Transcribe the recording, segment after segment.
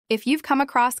If you've come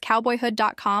across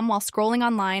cowboyhood.com while scrolling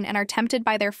online and are tempted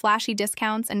by their flashy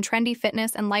discounts and trendy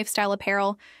fitness and lifestyle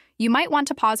apparel, you might want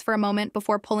to pause for a moment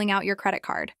before pulling out your credit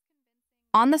card.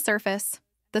 On the surface,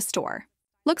 the store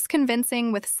looks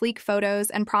convincing with sleek photos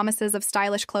and promises of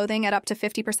stylish clothing at up to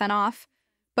 50% off.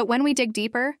 But when we dig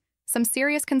deeper, some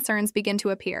serious concerns begin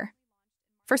to appear.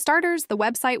 For starters, the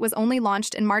website was only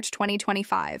launched in March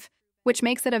 2025, which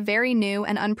makes it a very new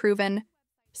and unproven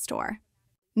store.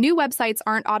 New websites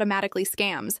aren't automatically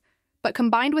scams, but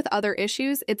combined with other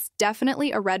issues, it's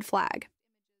definitely a red flag.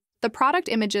 The product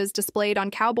images displayed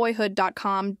on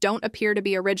cowboyhood.com don't appear to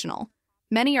be original.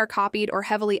 Many are copied or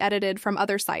heavily edited from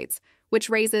other sites, which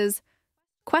raises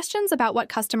questions about what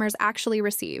customers actually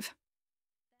receive.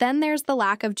 Then there's the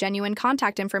lack of genuine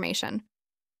contact information.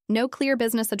 No clear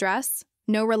business address,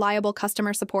 no reliable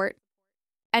customer support,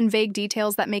 and vague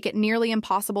details that make it nearly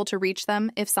impossible to reach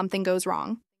them if something goes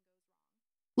wrong.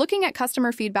 Looking at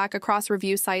customer feedback across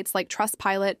review sites like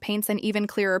Trustpilot paints an even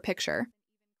clearer picture.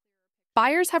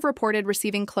 Buyers have reported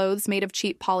receiving clothes made of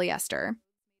cheap polyester,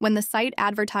 when the site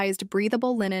advertised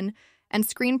breathable linen and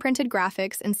screen-printed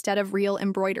graphics instead of real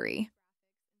embroidery.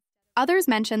 Others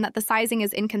mention that the sizing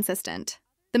is inconsistent,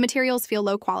 the materials feel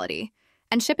low quality,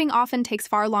 and shipping often takes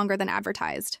far longer than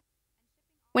advertised.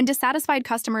 When dissatisfied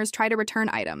customers try to return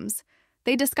items,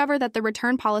 they discover that the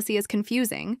return policy is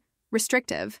confusing,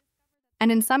 restrictive,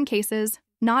 and in some cases,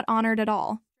 not honored at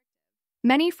all.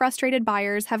 Many frustrated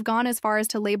buyers have gone as far as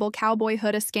to label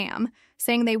Cowboyhood a scam,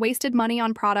 saying they wasted money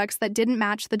on products that didn't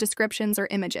match the descriptions or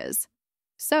images.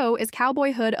 So, is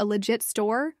Cowboyhood a legit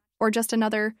store, or just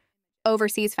another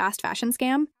overseas fast fashion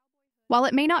scam? While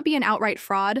it may not be an outright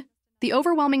fraud, the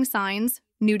overwhelming signs,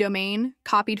 new domain,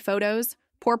 copied photos,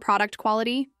 poor product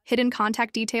quality, hidden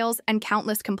contact details, and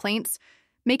countless complaints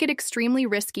make it extremely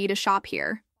risky to shop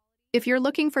here. If you're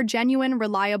looking for genuine,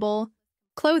 reliable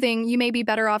clothing, you may be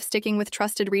better off sticking with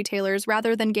trusted retailers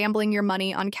rather than gambling your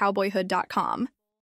money on cowboyhood.com.